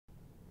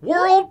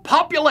World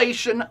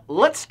population.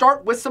 Let's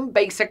start with some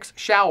basics,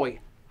 shall we?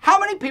 How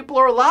many people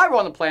are alive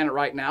on the planet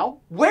right now?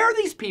 Where are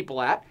these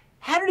people at?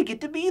 How did it get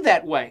to be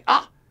that way?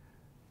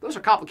 Those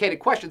are complicated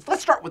questions.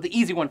 Let's start with the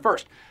easy one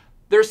first.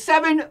 There's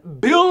 7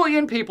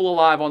 billion people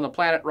alive on the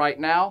planet right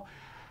now.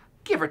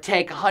 Give or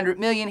take 100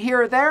 million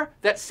here or there.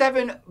 That's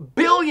 7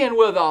 billion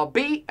with a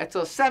B. It's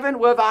a 7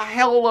 with a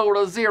hell load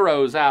of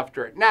zeros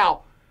after it.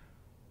 Now,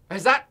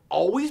 has that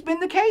always been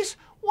the case?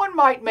 One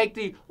might make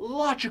the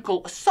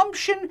logical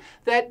assumption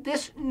that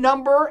this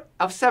number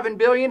of 7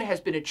 billion has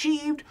been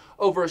achieved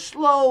over a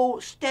slow,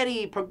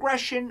 steady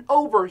progression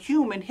over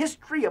human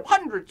history of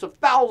hundreds of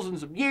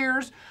thousands of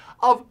years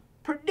of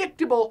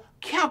predictable,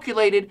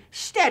 calculated,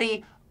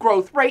 steady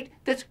growth rate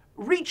that's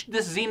reached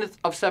this zenith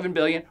of 7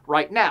 billion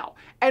right now.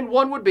 And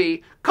one would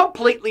be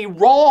completely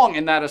wrong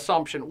in that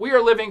assumption. We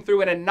are living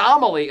through an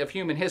anomaly of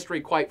human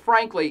history, quite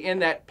frankly, in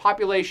that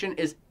population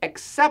is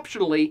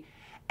exceptionally,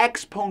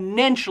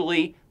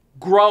 exponentially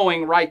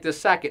growing right this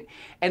second.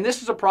 And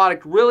this is a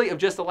product really of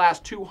just the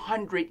last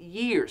 200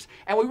 years.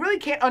 And we really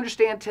can't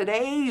understand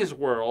today's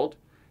world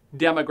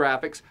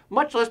demographics,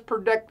 much less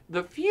predict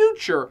the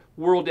future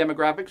world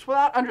demographics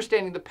without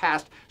understanding the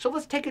past. So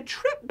let's take a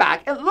trip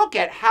back and look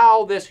at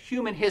how this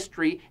human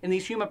history and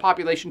these human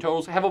population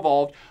totals have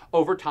evolved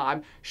over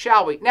time,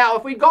 shall we? Now,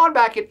 if we'd gone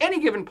back at any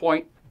given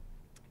point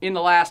in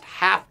the last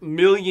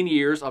 500,000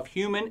 years of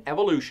human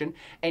evolution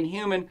and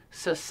human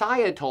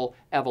societal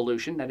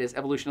evolution, that is,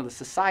 evolution of the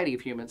society of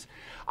humans,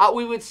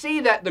 we would see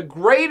that the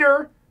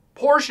greater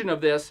portion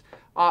of this,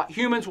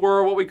 humans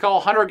were what we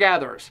call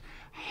hunter-gatherers,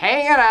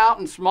 hanging out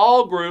in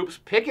small groups,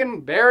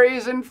 picking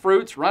berries and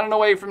fruits, running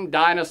away from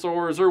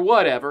dinosaurs or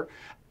whatever,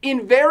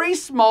 in very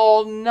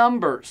small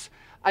numbers,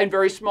 in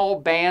very small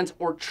bands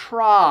or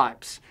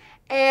tribes.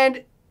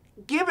 And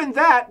given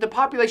that, the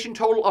population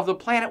total of the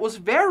planet was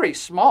very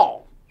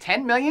small,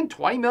 10 million,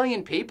 20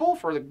 million people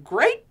for the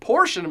great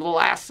portion of the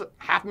last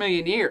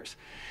 500,000 years.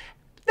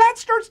 That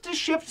starts to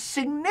shift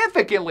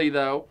significantly,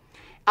 though,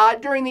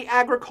 during the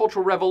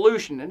agricultural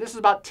revolution, and this is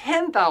about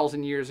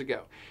 10,000 years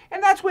ago.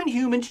 And that's when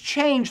humans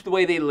changed the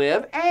way they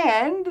live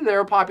and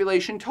their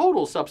population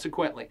total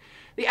subsequently.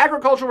 The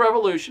agricultural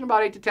revolution,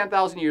 about 8 to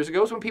 10,000 years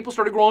ago, is when people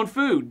started growing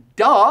food.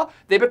 Duh!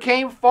 They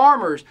became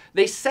farmers.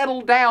 They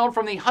settled down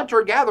from the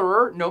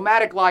hunter-gatherer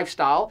nomadic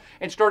lifestyle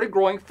and started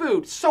growing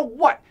food. So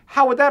what?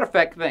 How would that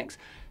affect things?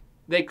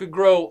 They could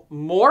grow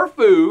more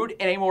food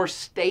in a more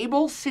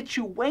stable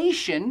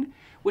situation,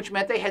 which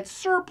meant they had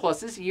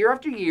surpluses year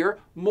after year,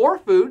 more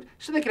food,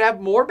 so they could have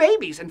more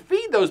babies and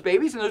feed those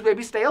babies, and those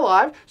babies stay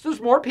alive, so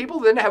there's more people,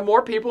 then to have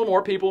more people,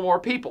 more people, more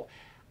people.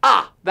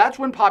 That's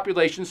when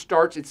population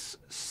starts its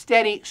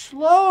steady,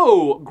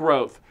 slow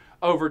growth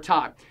over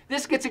time.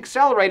 This gets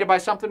accelerated by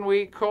something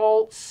we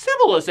call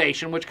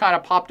civilization, which kind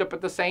of popped up at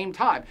the same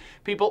time.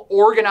 People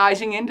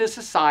organizing into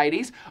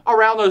societies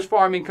around those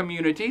farming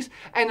communities,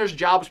 and there's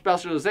job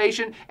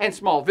specialization, and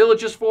small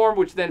villages form,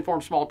 which then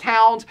form small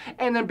towns,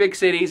 and then big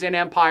cities and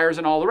empires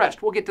and all the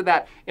rest. We'll get to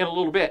that in a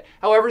little bit.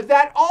 However,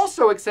 that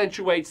also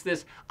accentuates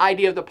this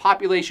idea of the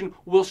population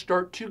will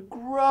start to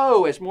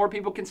grow as more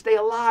people can stay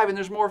alive, and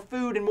there's more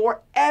food and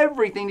more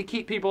everything to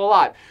keep people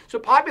alive. So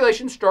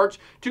population starts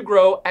to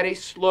grow at a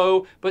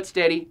slow but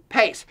steady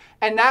pace.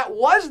 And that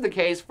was the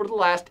case for the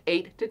last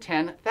 8 to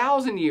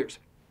 10,000 years.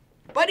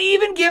 But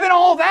even given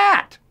all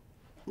that,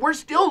 we're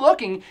still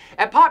looking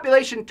at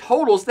population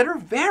totals that are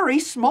very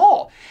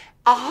small.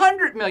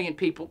 100 million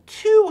people,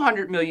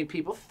 200 million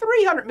people,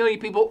 300 million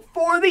people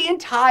for the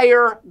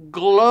entire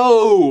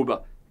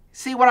globe.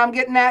 See what I'm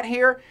getting at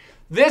here?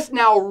 This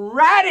now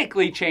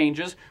radically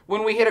changes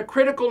when we hit a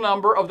critical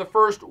number of the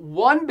first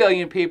 1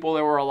 billion people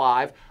that were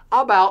alive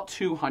about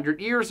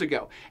 200 years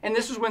ago. And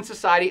this is when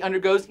society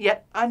undergoes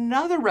yet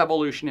another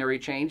revolutionary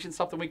change in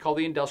something we call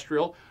the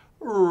Industrial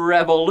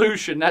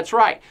Revolution. That's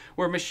right,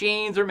 where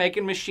machines are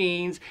making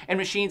machines, and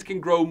machines can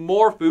grow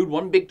more food.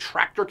 One big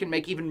tractor can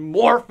make even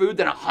more food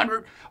than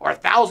 100 or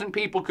 1,000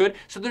 people could.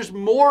 So there's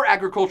more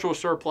agricultural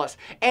surplus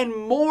and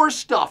more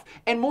stuff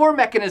and more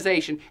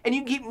mechanization, and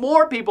you keep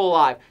more people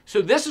alive.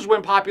 So this is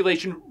when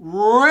population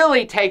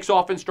really takes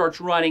off and starts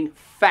running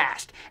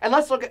fast. And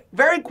let's look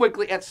very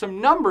quickly at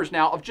some numbers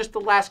now of just the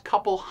last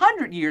couple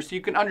hundred years so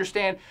you can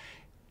understand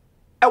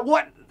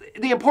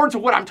the importance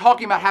of what I'm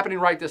talking about happening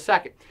right this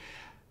second.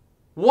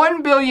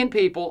 1 billion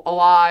people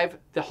alive.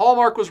 The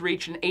hallmark was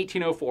reached in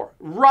 1804,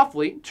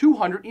 roughly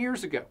 200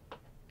 years ago.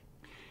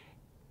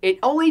 It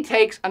only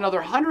takes another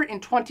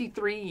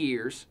 123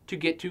 years to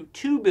get to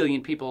 2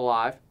 billion people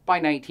alive by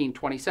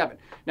 1927.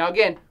 Now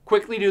again,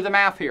 quickly do the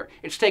math here.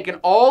 It's taken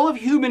all of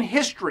human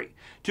history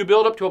to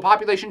build up to a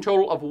population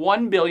total of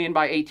 1 billion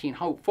by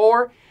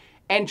 1804,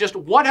 and just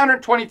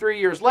 123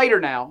 years later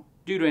now,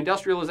 due to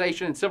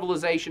industrialization and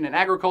civilization and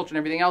agriculture and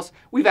everything else,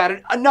 we've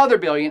added another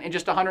billion in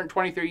just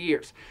 123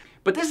 years.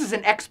 But this is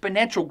an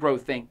exponential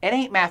growth thing. It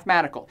ain't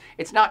mathematical.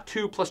 It's not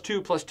 2 plus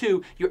 2 plus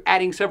 2. You're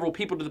adding several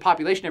people to the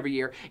population every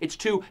year. It's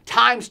 2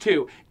 times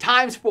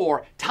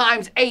 4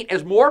 times 8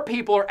 as more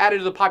people are added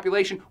to the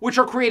population, which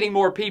are creating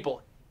more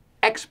people.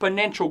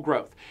 Exponential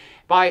growth.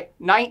 By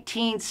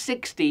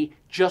 1960,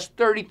 just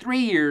 33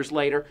 years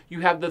later,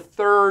 you have the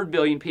 3rd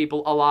billion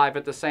people alive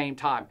at the same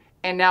time.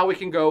 And now we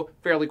can go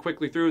fairly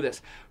quickly through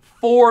this.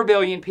 4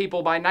 billion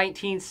people by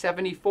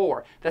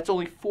 1974. That's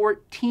only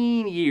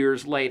 14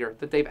 years later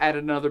that they've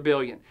added another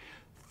billion.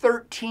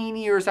 13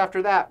 years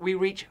after that, we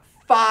reach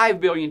 5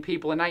 billion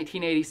people in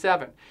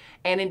 1987.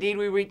 And indeed,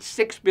 we reached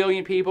 6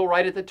 billion people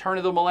right at the turn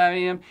of the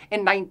millennium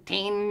in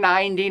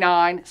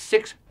 1999.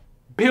 6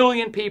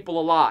 billion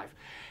people alive.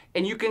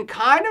 And you can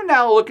kind of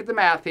now look at the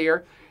math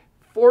here.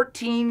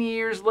 14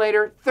 years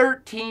later,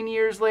 13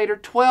 years later,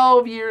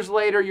 12 years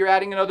later, you're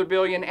adding another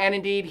billion. And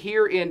indeed,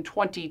 here in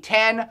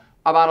 2010,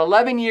 about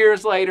 11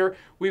 years later,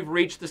 we've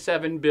reached the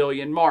 7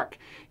 billion mark.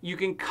 You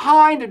can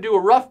kind of do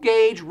a rough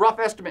gauge, rough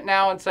estimate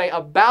now and say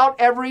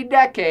about every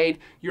decade,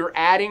 you're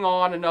adding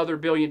on another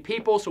billion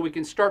people. So we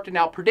can start to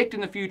now predict in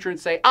the future and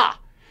say,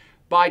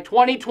 by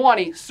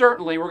 2020,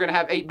 certainly we're going to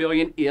have 8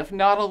 billion, if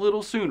not a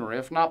little sooner,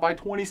 if not by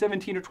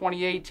 2017 or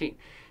 2018.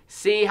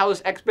 See how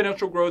this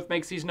exponential growth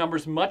makes these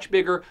numbers much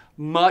bigger,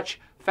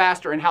 much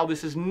faster, and how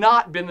this has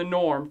not been the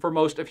norm for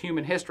most of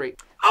human history.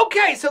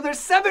 Okay, so there's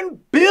 7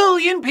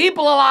 billion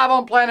people alive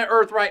on planet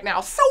Earth right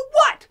now. So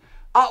what?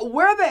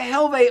 Where the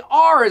hell they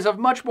are is of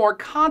much more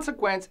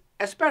consequence,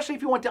 especially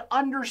if you want to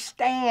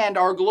understand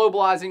our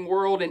globalizing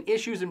world and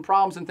issues and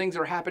problems and things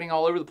that are happening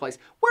all over the place.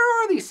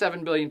 Where are these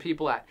 7 billion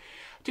people at?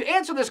 To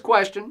answer this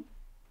question,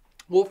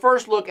 we'll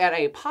first look at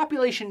a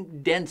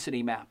population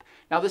density map.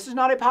 Now, this is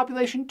not a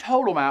population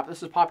total map.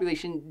 This is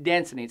population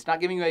density. It's not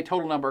giving you a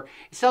total number.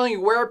 It's telling you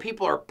where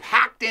people are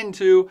packed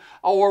into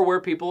or where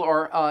people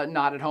are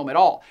not at home at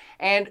all.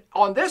 And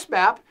on this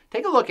map,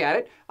 take a look at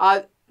it.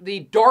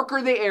 The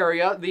darker the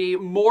area, the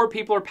more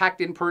people are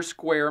packed in per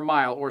square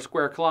mile or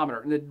square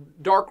kilometer. And the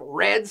dark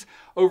reds,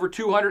 over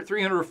 200,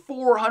 300,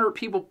 400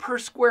 people per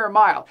square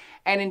mile.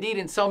 And indeed,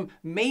 in some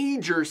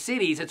major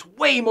cities, it's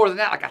way more than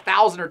that, like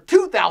 1,000 or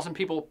 2,000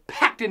 people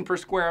packed in per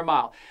square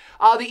mile.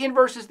 The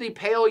inverse is the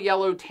pale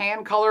yellow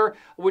tan color,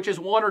 which is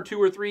 1 or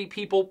 2 or 3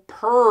 people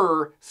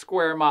per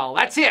square mile.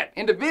 That's it.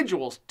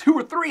 Individuals, 2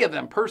 or 3 of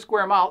them per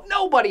square mile.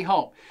 Nobody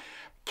home.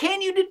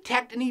 Can you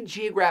detect any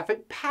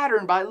geographic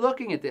pattern by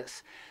looking at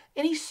this?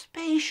 Any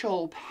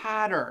spatial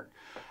pattern?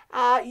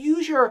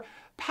 Use your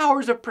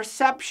powers of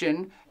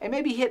perception and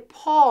maybe hit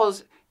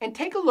pause and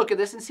take a look at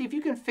this and see if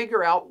you can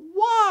figure out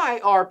why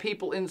are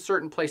people in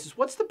certain places.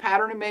 What's the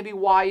pattern and maybe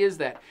why is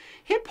that?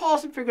 Hit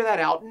pause and figure that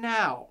out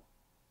now.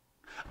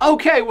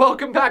 Okay,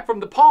 welcome back from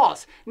the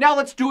pause. Now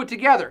let's do it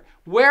together.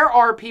 Where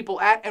are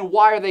people at and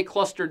why are they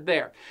clustered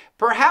there?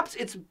 Perhaps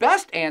it's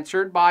best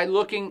answered by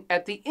looking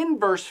at the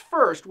inverse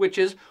first, which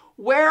is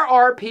where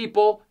are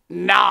people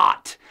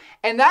not?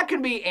 And that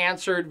can be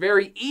answered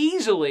very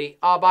easily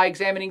by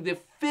examining the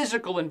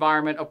physical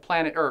environment of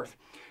planet Earth.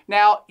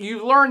 Now,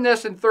 you've learned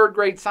this in 3rd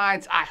grade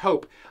science, I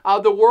hope.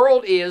 The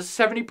world is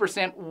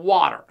 70%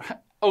 water,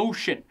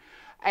 ocean,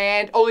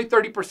 and only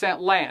 30%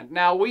 land.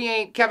 Now, we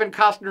ain't Kevin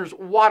Costner's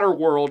Water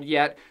World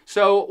yet,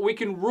 so we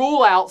can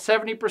rule out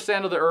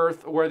 70% of the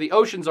Earth where the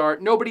oceans are.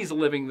 Nobody's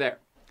living there.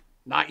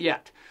 Not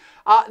yet.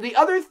 The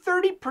other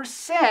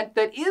 30%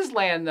 that is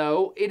land,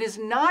 though, it is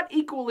not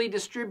equally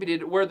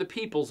distributed where the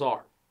peoples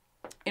are.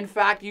 In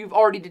fact, you've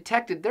already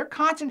detected they're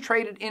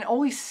concentrated in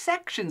only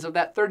sections of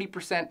that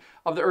 30%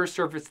 of the Earth's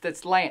surface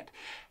that's land.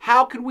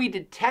 How can we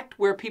detect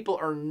where people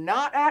are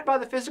not at by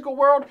the physical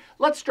world?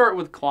 Let's start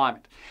with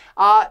climate.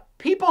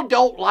 People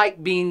don't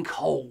like being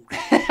cold.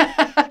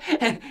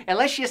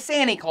 Unless you're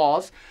Santa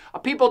Claus,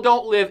 people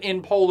don't live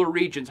in polar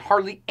regions.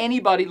 Hardly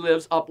anybody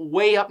lives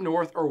way up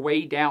north or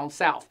way down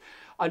south.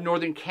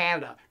 Northern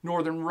Canada,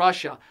 northern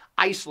Russia,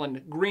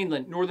 Iceland,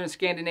 Greenland, northern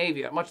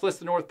Scandinavia, much less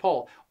the North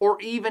Pole, or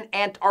even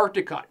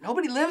Antarctica.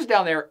 Nobody lives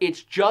down there.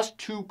 It's just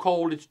too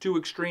cold. It's too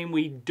extreme.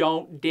 We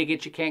don't dig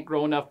it. You can't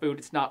grow enough food.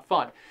 It's not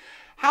fun.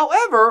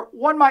 However,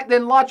 one might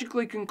then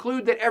logically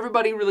conclude that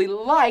everybody really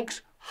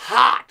likes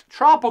hot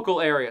tropical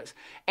areas.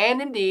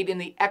 And indeed, in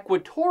the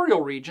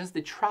equatorial regions,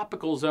 the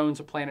tropical zones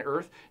of planet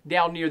Earth,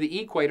 down near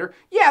the equator,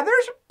 yeah,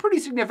 there's a pretty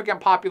significant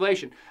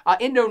population.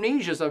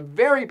 Indonesia is a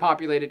very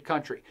populated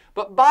country.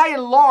 But by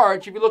and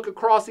large, if you look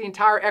across the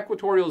entire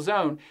equatorial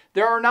zone,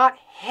 there are not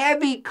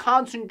heavy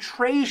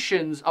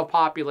concentrations of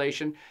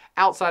population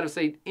outside of,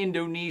 say,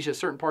 Indonesia,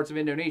 certain parts of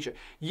Indonesia.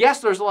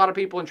 Yes, there's a lot of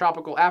people in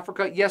tropical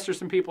Africa. Yes, there's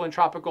some people in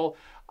tropical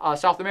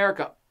South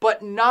America,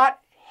 but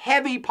not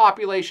heavy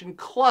population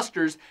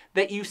clusters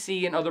that you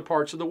see in other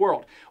parts of the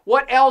world.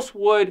 What else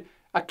would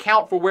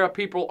account for where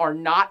people are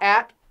not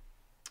at?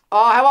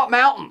 How about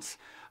mountains?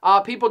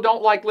 People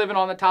don't like living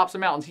on the tops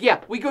of mountains. Yeah,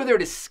 we go there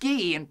to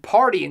ski and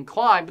party and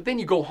climb, but then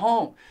you go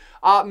home.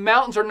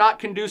 Mountains are not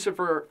conducive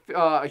for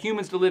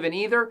humans to live in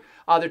either.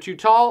 They're too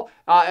tall.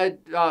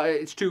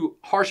 It's too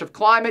harsh of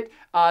climate.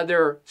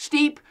 They're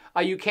steep.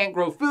 You can't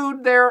grow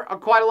food there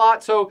quite a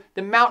lot. So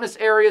the mountainous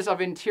areas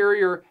of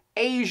interior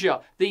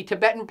Asia, the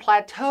Tibetan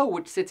Plateau,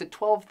 which sits at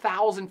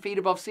 12,000 feet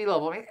above sea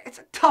level. I mean, it's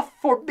a tough,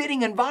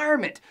 forbidding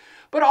environment.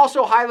 But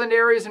also highland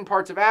areas in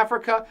parts of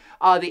Africa,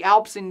 the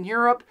Alps in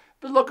Europe,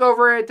 But look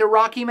over at the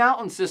Rocky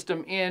Mountain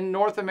system in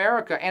North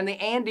America and the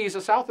Andes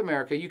of South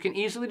America. You can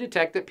easily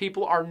detect that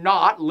people are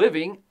not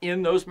living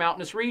in those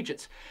mountainous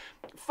regions.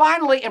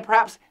 Finally, and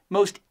perhaps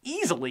most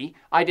easily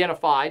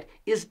identified,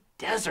 is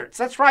deserts.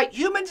 That's right,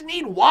 humans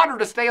need water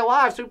to stay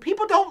alive, so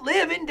people don't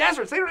live in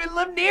deserts. They don't even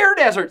live near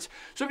deserts.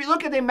 So if you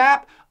look at the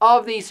map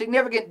of the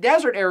significant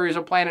desert areas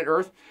of planet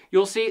Earth,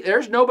 you'll see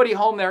there's nobody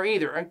home there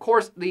either. And of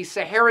course, the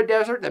Sahara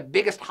Desert, the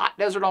biggest hot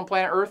desert on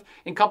planet Earth,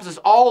 encompasses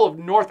all of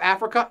North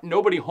Africa.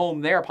 Nobody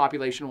home there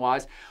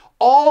population-wise.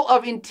 All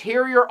of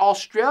interior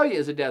Australia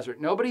is a desert.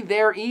 Nobody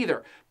there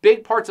either.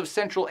 Big parts of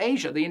Central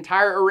Asia, the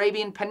entire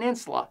Arabian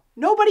Peninsula.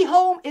 Nobody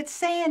home. It's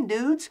sand,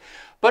 dudes.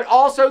 But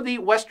also the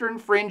western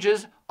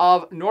fringes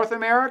of North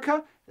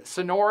America,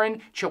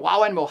 Sonoran,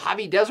 Chihuahua, and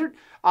Mojave Desert,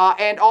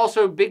 and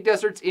also big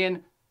deserts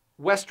in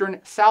western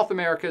South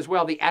America as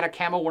well, the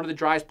Atacama, one of the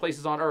driest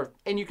places on Earth.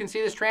 And you can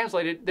see this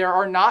translated. There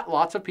are not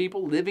lots of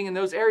people living in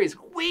those areas.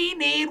 We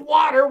need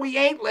water. We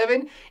ain't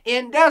living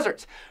in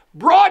deserts.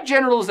 Broad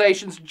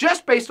generalizations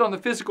just based on the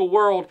physical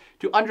world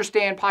to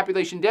understand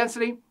population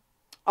density.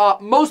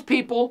 Most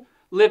people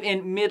live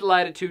in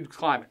mid-latitude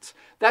climates.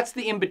 That's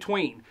the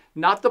in-between.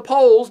 Not the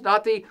poles,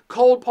 not the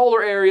cold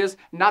polar areas,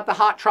 not the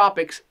hot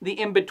tropics, the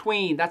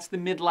in-between. That's the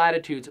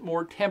mid-latitudes,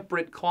 more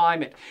temperate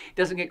climate. It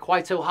doesn't get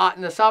quite so hot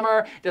in the summer,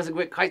 it doesn't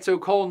get quite so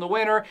cold in the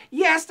winter.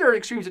 Yes, there are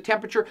extremes of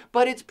temperature,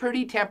 but it's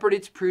pretty temperate,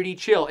 it's pretty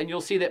chill. And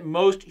you'll see that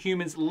most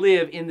humans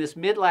live in this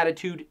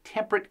mid-latitude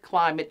temperate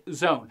climate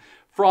zone.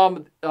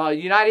 From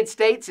United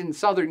States and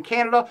southern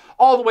Canada,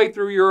 all the way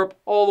through Europe,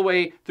 all the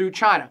way through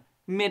China.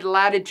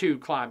 Mid-latitude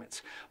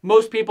climates.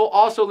 Most people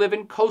also live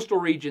in coastal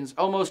regions.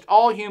 Almost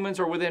all humans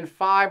are within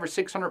 500 or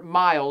 600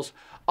 miles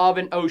of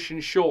an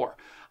ocean shore.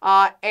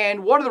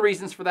 And one of the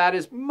reasons for that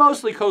is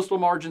mostly coastal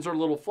margins are a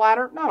little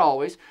flatter, not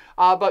always,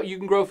 but you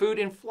can grow food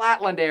in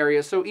flatland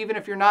areas. So even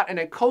if you're not in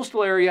a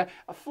coastal area,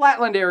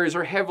 flatland areas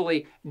are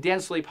heavily,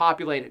 densely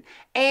populated.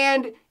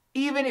 And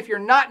even if you're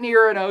not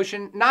near an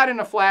ocean, not in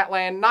a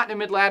flatland, not in a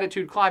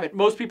mid-latitude climate,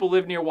 most people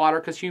live near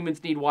water because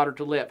humans need water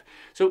to live.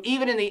 So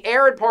even in the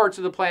arid parts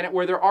of the planet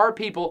where there are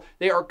people,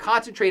 they are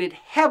concentrated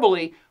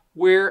heavily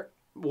where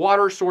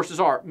water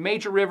sources are.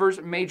 Major rivers,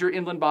 major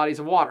inland bodies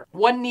of water.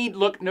 One need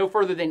look no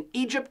further than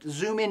Egypt,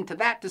 zoom into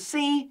that to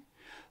see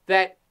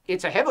that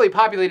it's a heavily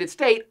populated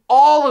state.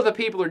 All of the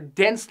people are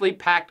densely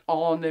packed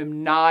on the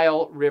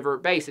Nile River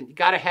basin. You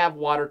got to have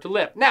water to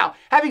live. Now,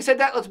 having said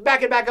that, let's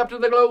back it back up to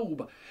the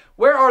globe.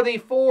 Where are the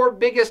 4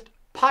 biggest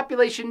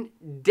population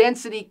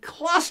density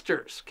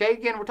clusters? Okay,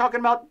 again, we're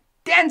talking about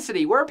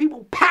density. Where are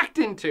people packed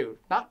into?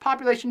 Not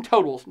population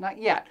totals, not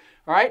yet.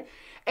 All right?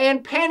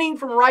 And panning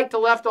from right to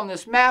left on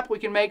this map, we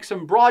can make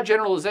some broad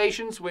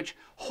generalizations which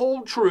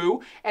hold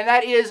true. And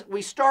that is,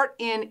 we start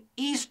in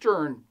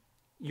Eastern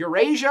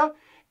Eurasia,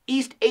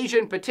 East Asia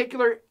in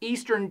particular,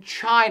 Eastern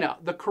China,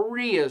 the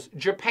Koreas,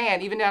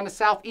 Japan, even down to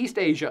Southeast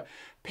Asia.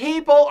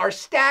 People are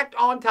stacked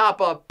on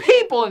top of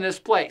people in this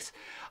place.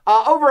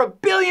 Over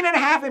 1.5 billion,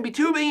 maybe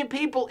 2 billion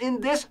people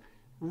in this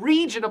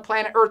region of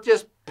planet Earth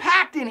just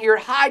packed in here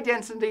at high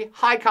density,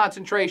 high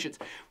concentrations.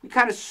 We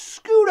kind of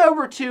scoot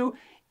over to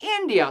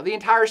India, the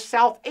entire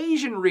South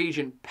Asian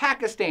region,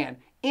 Pakistan,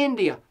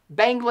 India,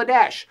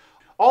 Bangladesh.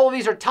 All of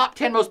these are top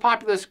 10 most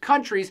populous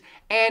countries,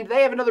 and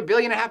they have another 1.5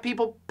 billion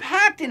people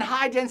packed in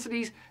high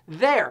densities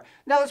there.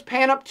 Now let's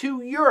pan up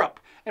to Europe.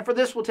 And for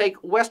this, we'll take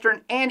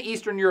Western and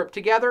Eastern Europe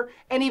together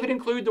and even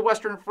include the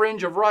western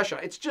fringe of Russia.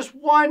 It's just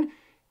one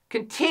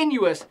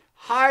continuous,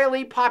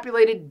 highly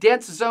populated,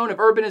 dense zone of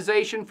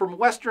urbanization from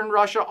Western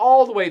Russia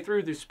all the way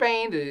through to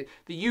Spain,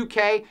 the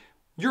UK.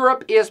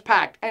 Europe is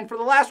packed. And for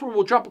the last one,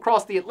 we'll jump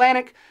across the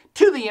Atlantic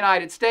to the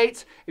United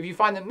States. If you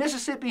find the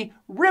Mississippi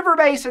River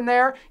basin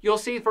there, you'll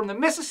see from the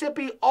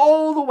Mississippi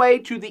all the way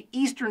to the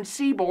eastern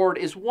seaboard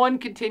is one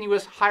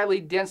continuous,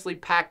 highly densely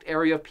packed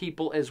area of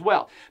people as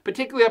well,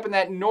 particularly up in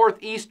that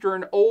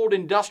northeastern old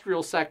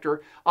industrial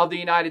sector of the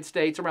United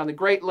States around the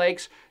Great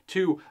Lakes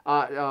to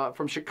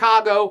from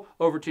Chicago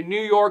over to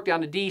New York down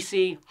to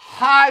DC,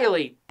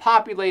 highly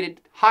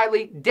populated,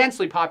 highly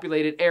densely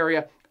populated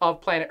area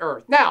of planet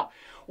Earth. Now,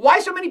 why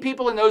so many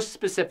people in those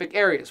specific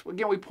areas?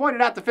 Again, we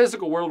pointed out the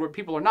physical world where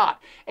people are not.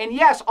 And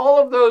yes,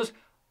 all of those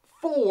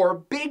 4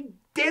 big,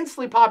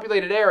 densely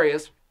populated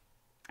areas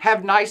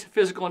have nice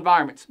physical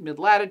environments.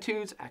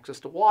 Mid-latitudes, access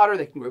to water,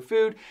 they can grow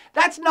food.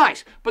 That's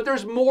nice, but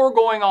there's more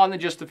going on than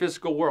just the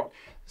physical world.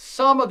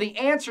 Some of the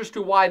answers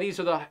to why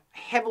these are the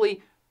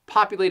heavily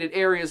populated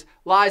areas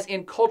lies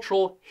in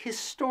cultural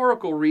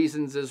historical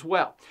reasons as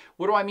well.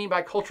 What do I mean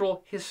by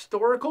cultural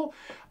historical?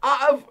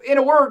 In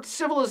a word,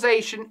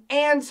 civilization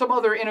and some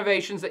other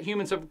innovations that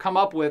humans have come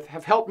up with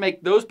have helped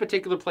make those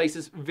particular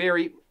places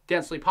very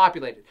densely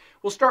populated.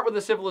 We'll start with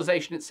the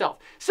civilization itself.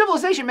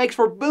 Civilization makes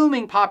for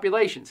booming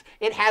populations.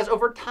 It has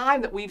over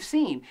time that we've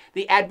seen.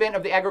 The advent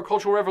of the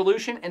agricultural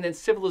revolution and then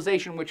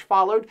civilization which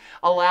followed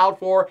allowed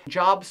for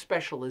job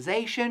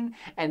specialization,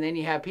 and then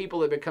you have people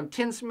that become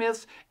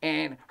tinsmiths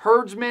and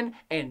herdsmen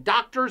and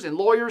doctors and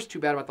lawyers. Too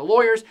bad about the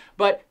lawyers,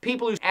 but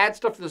people who add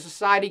stuff to the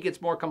society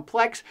gets more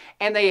complex,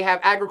 and they have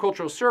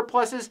agricultural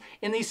surpluses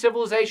in these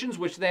civilizations,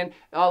 which then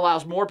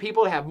allows more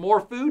people to have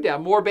more food, to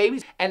have more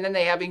babies, and then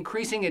they have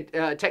increasing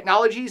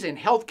technologies in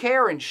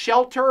healthcare and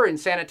shelter and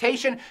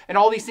sanitation, and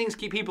all these things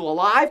keep people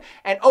alive.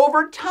 And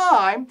over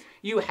time,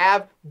 you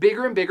have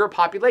bigger and bigger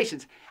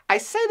populations. I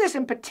say this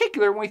in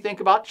particular when we think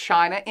about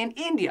China and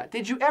India.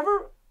 Did you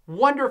ever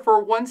wonder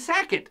for 1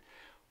 second,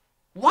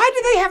 why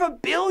do they have 1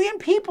 billion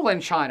people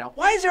in China?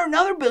 Why is there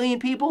another 1 billion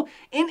people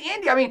in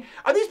India? I mean,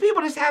 are these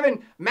people just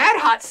having mad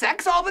hot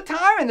sex all the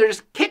time and they're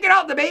just kicking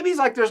out the babies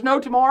like there's no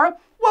tomorrow?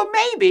 Well,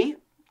 maybe.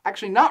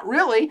 Actually, not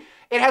really.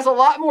 It has a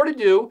lot more to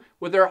do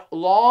with their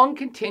long,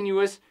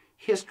 continuous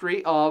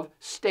history of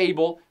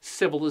stable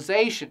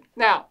civilization.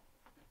 Now,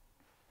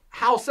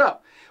 how so?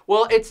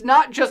 Well, it's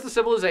not just the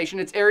civilization.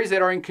 It's areas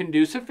that are in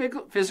conducive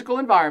physical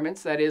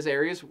environments, that is,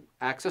 areas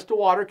access to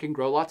water, can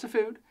grow lots of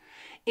food,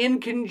 in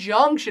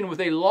conjunction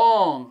with a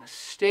long,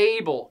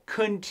 stable,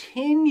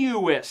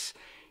 continuous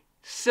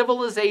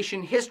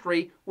civilization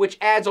history, which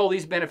adds all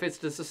these benefits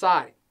to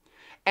society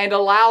and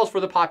allows for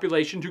the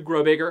population to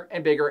grow bigger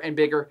and bigger and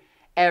bigger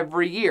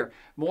every year.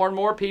 More and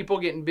more people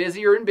getting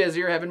busier and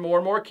busier, having more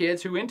and more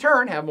kids, who in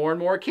turn have more and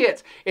more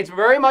kids. It's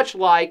very much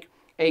like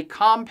a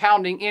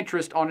compounding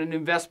interest on an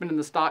investment in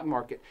the stock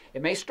market.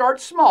 It may start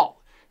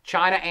small.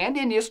 China and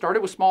India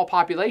started with small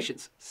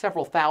populations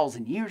several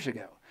thousand years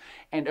ago.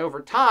 And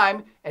over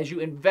time, as you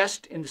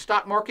invest in the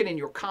stock market and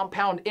your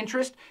compound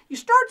interest, you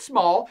start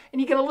small and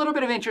you get a little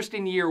bit of interest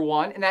in year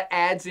 1, and that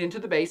adds into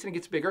the base and it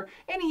gets bigger.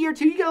 And in year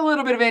 2, you get a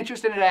little bit of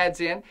interest and it adds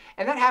in.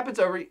 And that happens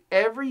over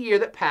every year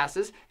that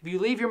passes. If you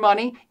leave your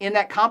money in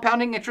that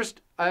compounding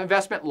interest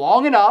investment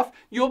long enough,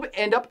 you'll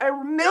end up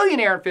a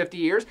millionaire in 50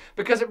 years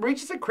because it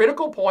reaches a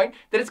critical point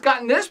that it's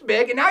gotten this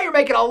big, and now you're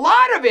making a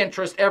lot of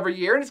interest every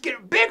year and it's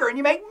getting bigger, and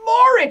you make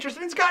more interest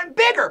and it's gotten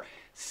bigger.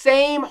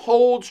 Same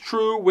holds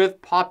true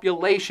with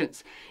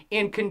populations.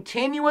 In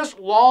continuous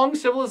long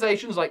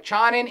civilizations like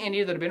China and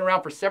India that have been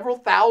around for several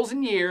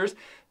thousand years,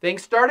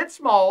 things started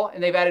small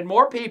and they've added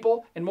more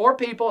people and more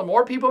people and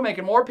more people,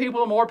 making more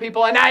people and more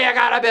people, and now you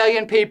got 1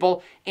 billion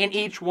people in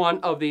each one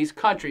of these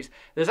countries.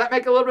 Does that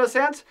make a little bit of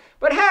sense?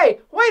 But hey,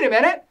 wait a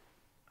minute.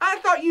 I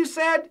thought you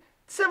said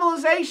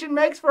civilization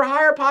makes for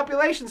higher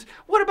populations.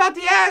 What about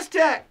the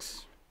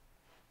Aztecs?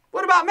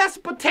 What about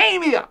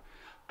Mesopotamia?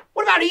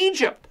 What about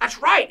Egypt?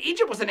 That's right,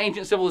 Egypt was an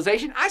ancient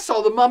civilization. I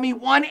saw the Mummy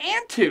 1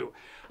 and 2.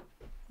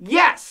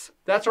 Yes,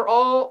 that's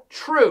all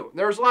true.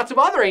 There's lots of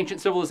other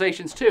ancient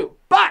civilizations too.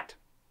 But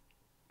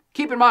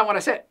keep in mind what I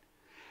said.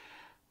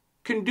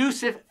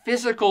 Conducive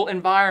physical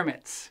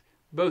environments.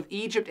 Both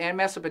Egypt and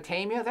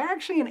Mesopotamia, they're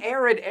actually in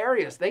arid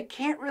areas. They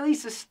can't really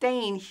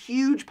sustain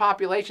huge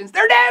populations.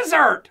 They're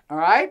desert, all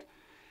right?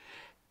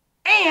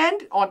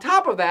 And on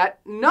top of that,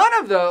 none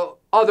of the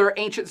other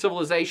ancient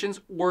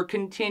civilizations were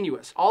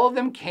continuous. All of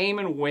them came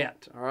and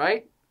went, all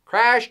right?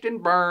 Crashed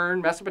and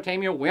burned.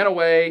 Mesopotamia went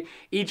away.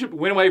 Egypt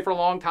went away for a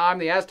long time.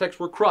 The Aztecs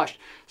were crushed.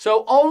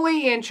 So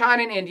only in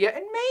China and India,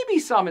 and maybe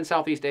some in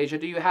Southeast Asia,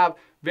 do you have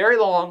very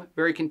long,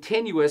 very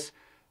continuous,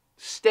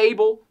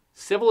 stable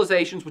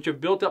civilizations which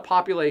have built up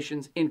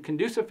populations in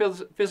conducive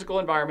physical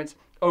environments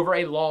over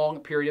a long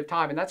period of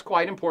time. And that's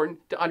quite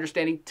important to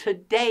understanding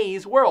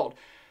today's world.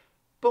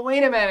 But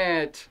wait a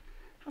minute,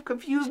 I'm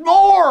confused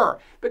more,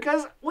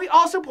 because we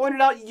also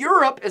pointed out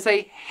Europe is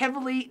a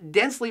heavily,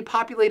 densely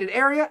populated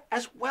area,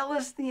 as well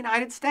as the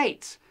United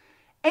States.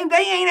 And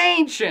they ain't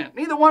ancient.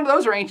 Neither one of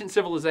those are ancient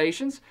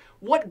civilizations.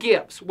 What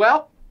gives?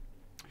 Well,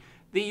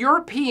 the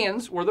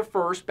Europeans were the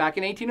first, back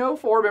in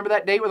 1804, remember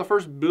that day where the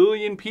first 1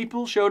 billion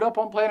people showed up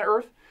on planet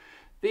Earth?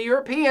 The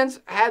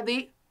Europeans had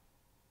the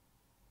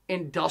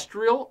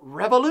Industrial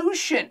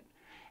Revolution.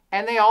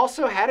 And they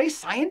also had a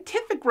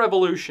scientific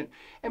revolution.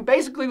 And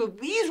basically what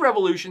these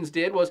revolutions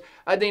did was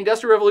the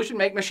Industrial Revolution,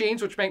 make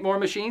machines, which make more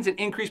machines and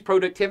increase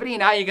productivity.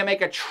 And now you can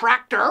make a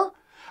tractor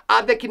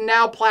that can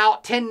now plow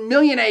 10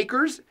 million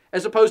acres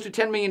as opposed to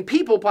 10 million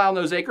people plowing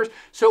those acres.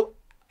 So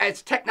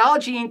as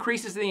technology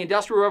increases in the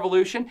Industrial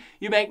Revolution,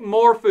 you make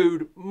more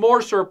food, more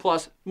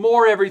surplus,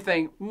 more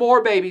everything,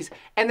 more babies.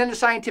 And then the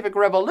Scientific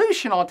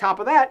Revolution on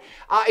top of that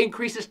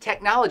increases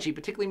technology,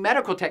 particularly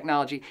medical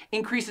technology,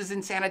 increases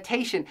in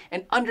sanitation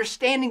and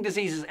understanding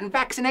diseases and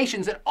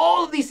vaccinations, and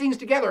all of these things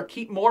together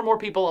keep more and more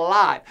people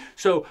alive.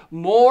 So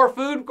more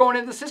food going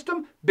into the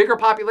system, bigger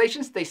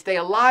populations, they stay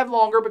alive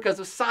longer because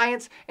of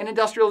science and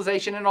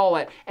industrialization and all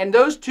that. And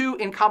those two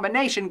in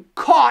combination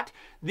caught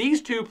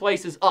these two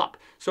places up.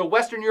 So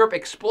Western Europe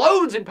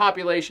explodes in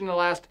population in the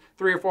last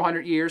 300 or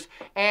 400 years,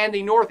 and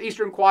the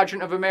northeastern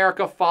quadrant of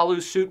America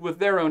follows suit with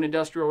their own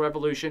industrial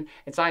revolution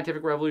and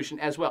scientific revolution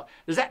as well.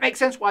 Does that make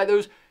sense why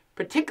those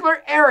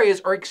particular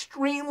areas are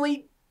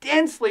extremely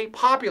densely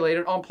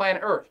populated on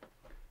planet Earth?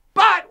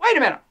 But wait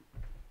a minute.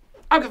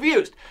 I'm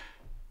confused.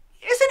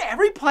 Isn't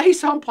every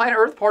place on planet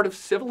Earth part of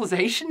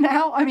civilization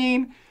now? I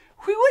mean,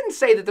 we wouldn't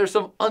say that there's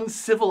some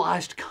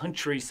uncivilized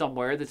country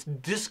somewhere that's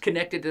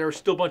disconnected. There are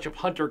still a bunch of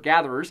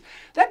hunter-gatherers.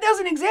 That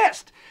doesn't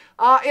exist.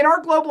 In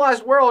our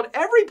globalized world,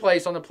 every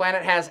place on the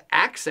planet has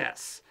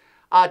access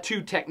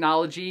to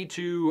technology,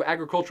 to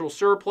agricultural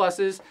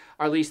surpluses,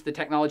 or at least the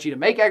technology to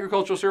make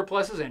agricultural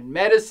surpluses, and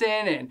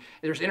medicine, and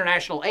there's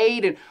international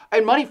aid,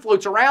 and money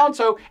floats around.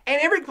 So,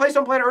 and every place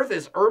on planet Earth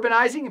is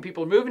urbanizing, and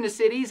people are moving to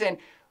cities. And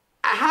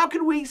how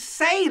can we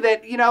say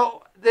that,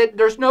 that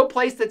there's no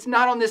place that's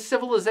not on this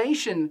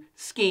civilization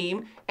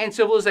scheme, and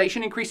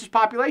civilization increases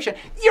population?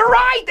 You're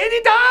right,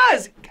 it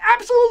does.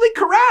 Absolutely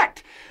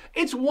correct.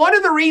 It's one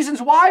of the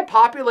reasons why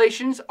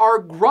populations are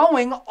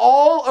growing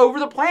all over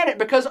the planet,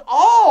 because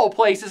all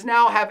places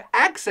now have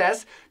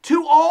access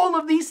to all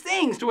of these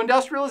things, to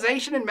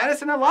industrialization and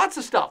medicine and lots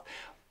of stuff.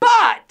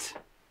 But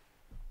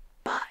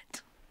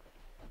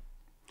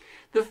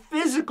the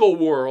physical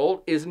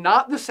world is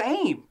not the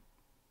same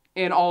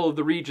in all of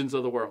the regions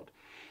of the world.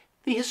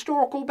 The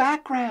historical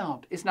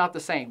background is not the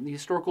same. The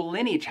historical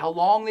lineage, how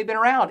long they've been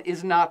around,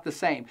 is not the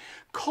same.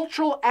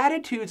 Cultural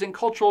attitudes and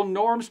cultural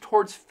norms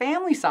towards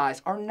family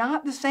size are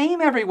not the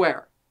same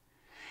everywhere,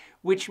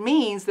 which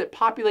means that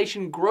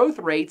population growth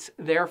rates,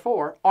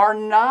 therefore, are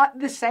not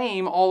the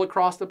same all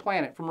across the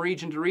planet from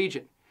region to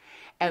region.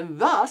 And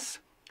thus,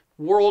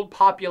 world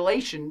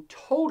population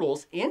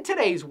totals in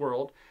today's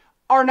world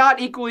are not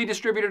equally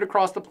distributed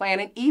across the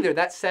planet either.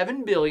 That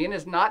 7 billion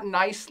is not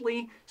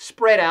nicely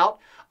spread out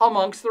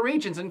amongst the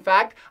regions. In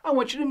fact, I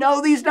want you to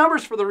know these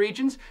numbers for the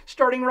regions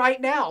starting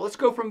right now. Let's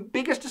go from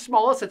biggest to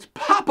smallest. Let's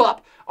pop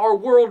up our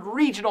world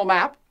regional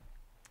map.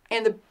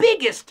 And the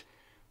biggest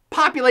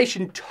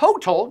population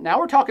total, now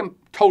we're talking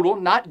total,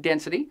 not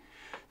density.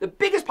 The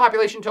biggest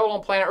population total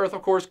on planet Earth,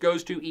 of course,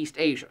 goes to East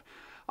Asia.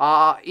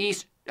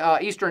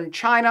 Eastern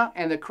China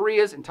and the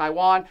Koreas and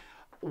Taiwan.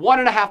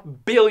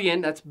 1.5 billion,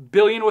 that's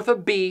billion with a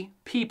B,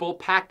 people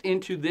packed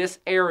into this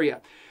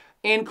area.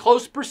 In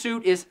close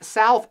pursuit is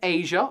South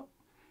Asia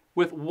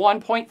with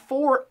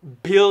 1.4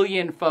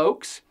 billion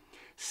folks.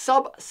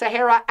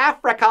 Sub-Sahara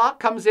Africa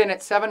comes in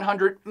at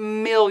 700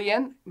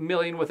 million,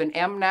 million with an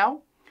M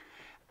now.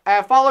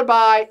 Followed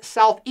by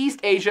Southeast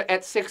Asia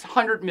at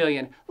 600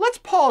 million. Let's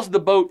pause the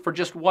boat for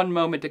just one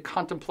moment to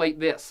contemplate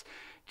this.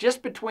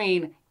 Just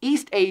between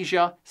East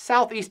Asia,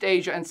 Southeast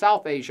Asia, and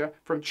South Asia,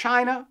 from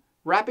China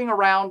wrapping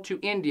around to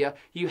India,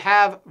 you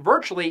have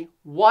virtually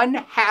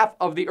 1/2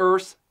 of the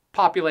Earth's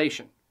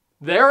population.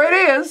 There it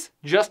is,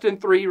 just in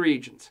 3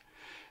 regions.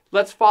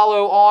 Let's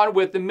follow on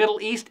with the Middle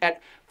East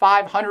at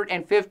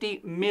 550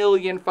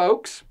 million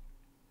folks.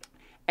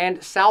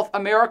 And South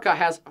America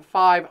has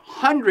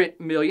 500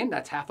 million,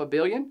 that's 500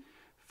 million.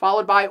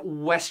 Followed by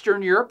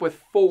Western Europe with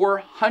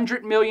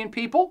 400 million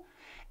people.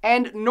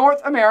 And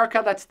North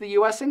America, that's the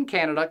US and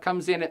Canada,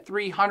 comes in at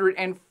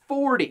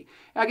 340.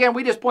 Now again,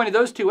 we just pointed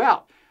those two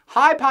out.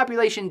 High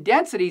population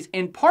densities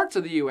in parts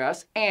of the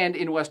US and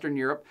in Western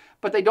Europe,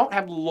 but they don't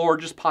have the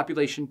largest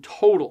population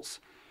totals.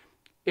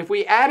 If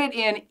we added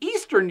in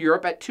Eastern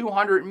Europe at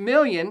 200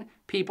 million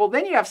people,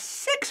 then you have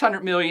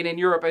 600 million in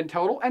Europe in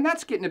total, and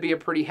that's getting to be a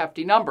pretty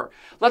hefty number.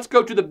 Let's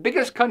go to the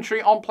biggest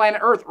country on planet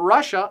Earth.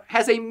 Russia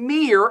has a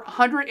mere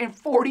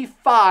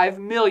 145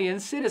 million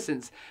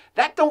citizens.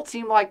 That don't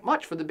seem like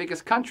much for the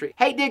biggest country.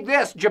 Hey, dig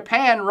this.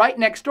 Japan, right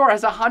next door,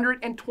 has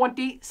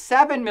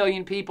 127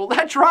 million people.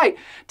 That's right.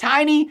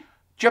 Tiny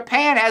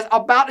Japan has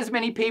about as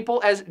many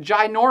people as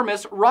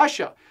ginormous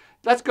Russia.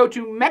 Let's go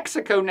to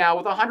Mexico now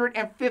with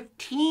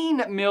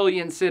 115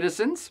 million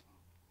citizens.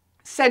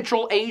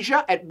 Central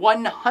Asia at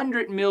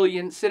 100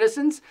 million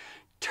citizens.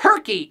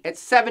 Turkey at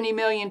 70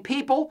 million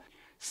people.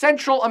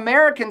 Central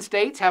American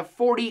states have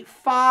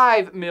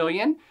 45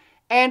 million.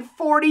 And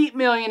 40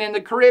 million in the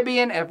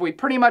Caribbean. Have we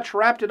pretty much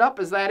wrapped it up?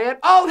 Is that it?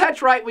 Oh,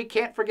 that's right. We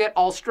can't forget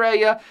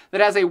Australia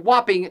that has a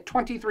whopping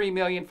 23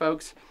 million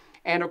folks.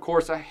 And of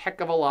course, a heck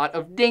of a lot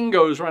of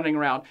dingoes running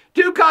around.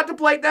 Do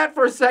contemplate that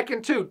for a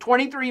second too.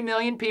 23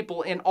 million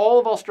people in all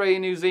of Australia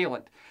and New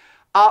Zealand.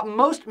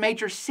 Most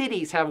major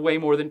cities have way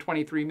more than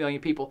 23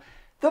 million people.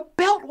 The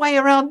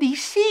Beltway around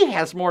DC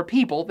has more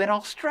people than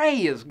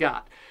Australia's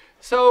got.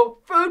 So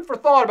food for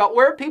thought about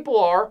where people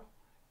are,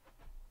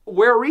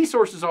 where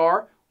resources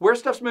are, where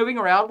stuff's moving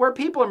around, where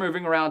people are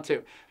moving around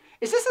to.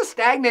 Is this a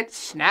stagnant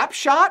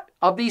snapshot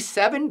of these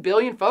 7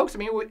 billion folks? I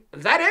mean,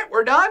 is that it?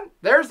 We're done?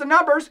 There's the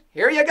numbers.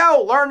 Here you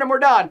go. Learn them. We're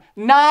done.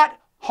 Not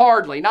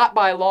hardly. Not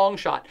by a long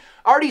shot.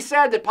 I already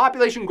said that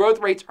population growth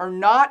rates are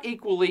not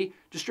equally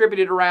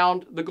distributed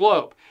around the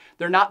globe.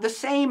 They're not the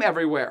same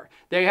everywhere.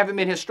 They haven't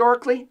been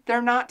historically.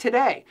 They're not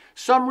today.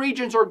 Some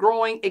regions are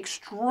growing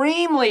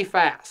extremely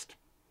fast,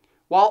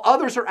 while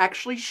others are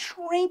actually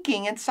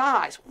shrinking in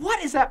size.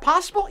 What, is that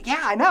possible?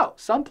 Yeah, I know.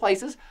 Some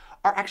places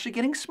are actually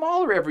getting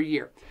smaller every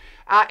year.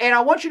 And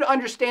I want you to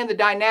understand the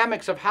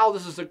dynamics of how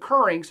this is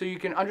occurring so you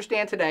can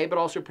understand today, but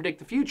also predict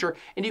the future.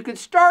 And you can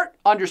start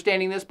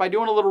understanding this by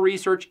doing a little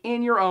research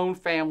in your own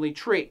family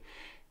tree.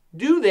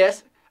 Do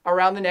this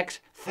around the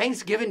next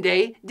Thanksgiving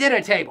Day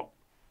dinner table.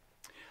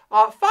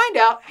 Find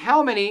out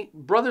how many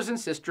brothers and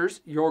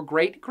sisters your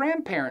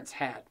great-grandparents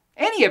had.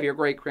 Any of your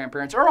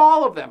great-grandparents, or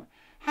all of them.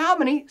 How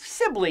many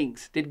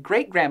siblings did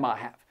great-grandma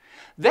have?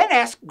 Then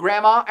ask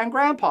Grandma and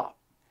Grandpa,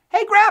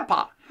 hey,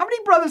 Grandpa, how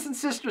many brothers and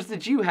sisters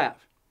did you have?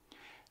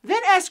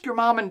 Then ask your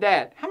mom and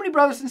dad, how many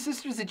brothers and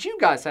sisters did you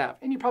guys have?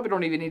 And you probably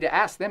don't even need to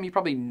ask them. You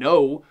probably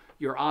know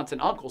your aunts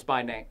and uncles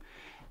by name.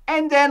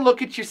 And then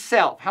look at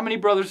yourself. How many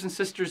brothers and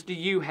sisters do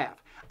you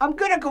have? I'm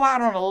going to go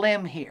out on a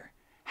limb here.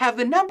 Have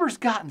the numbers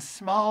gotten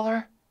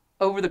smaller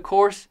over the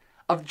course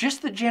of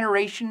just the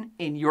generation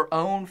in your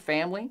own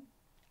family?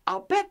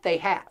 I'll bet they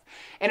have.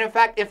 And in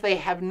fact, if they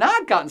have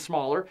not gotten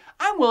smaller,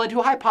 I'm willing to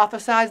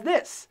hypothesize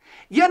this.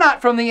 You're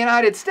not from the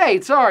United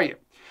States, are you?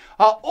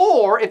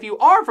 Or if you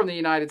are from the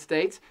United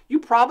States, you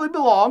probably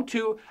belong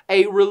to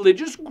a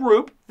religious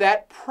group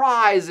that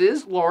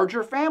prizes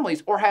larger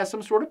families or has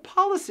some sort of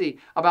policy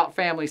about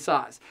family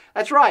size.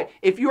 That's right.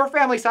 If your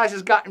family size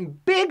has gotten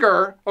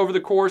bigger over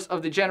the course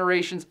of the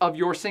generations of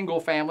your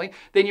single family,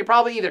 then you're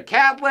probably either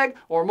Catholic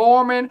or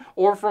Mormon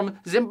or from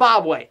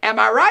Zimbabwe. Am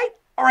I right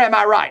or am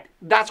I right?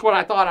 That's what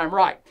I thought I'm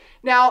right.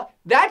 Now,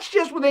 that's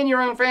just within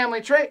your own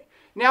family tree.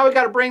 Now we've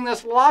got to bring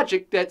this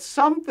logic that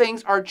some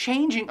things are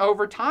changing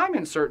over time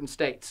in certain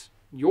states,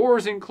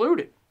 yours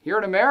included, here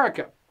in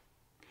America.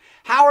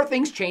 How are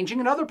things changing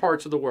in other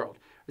parts of the world?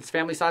 Is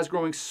family size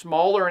growing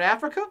smaller in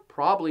Africa?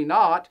 Probably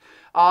not.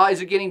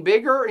 Is it getting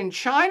bigger in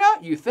China?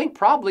 You think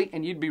probably,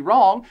 and you'd be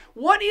wrong.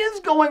 What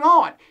is going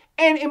on?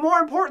 And more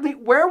importantly,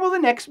 where will the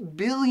next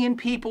billion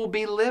people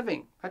be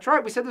living? That's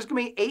right, we said there's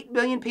going to be 8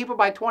 billion people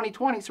by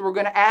 2020, so we're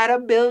going to add a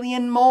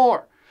billion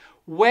more.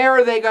 Where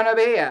are they going to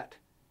be at?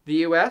 The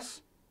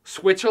U.S.,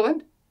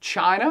 Switzerland,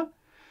 China?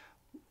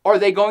 Are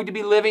they going to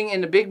be living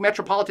in the big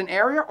metropolitan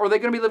area, or are they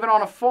going to be living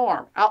on a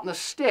farm out in the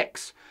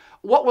sticks?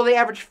 What will the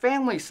average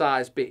family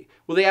size be?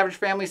 Will the average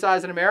family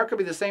size in America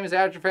be the same as the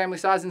average family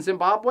size in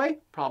Zimbabwe?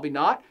 Probably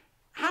not.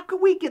 How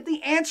can we get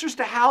the answers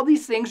to how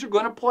these things are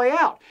going to play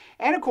out?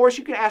 And of course,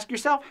 you can ask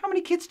yourself, how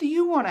many kids do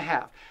you want to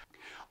have?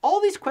 All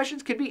these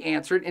questions can be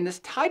answered in this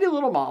tidy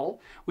little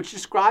model, which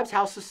describes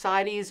how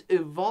societies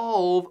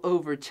evolve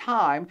over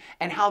time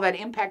and how that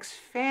impacts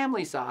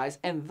family size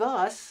and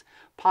thus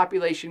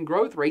population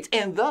growth rates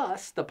and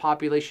thus the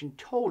population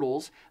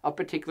totals of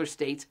particular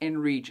states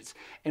and regions.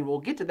 And we'll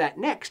get to that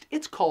next.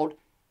 It's called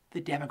the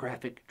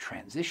demographic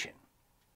transition.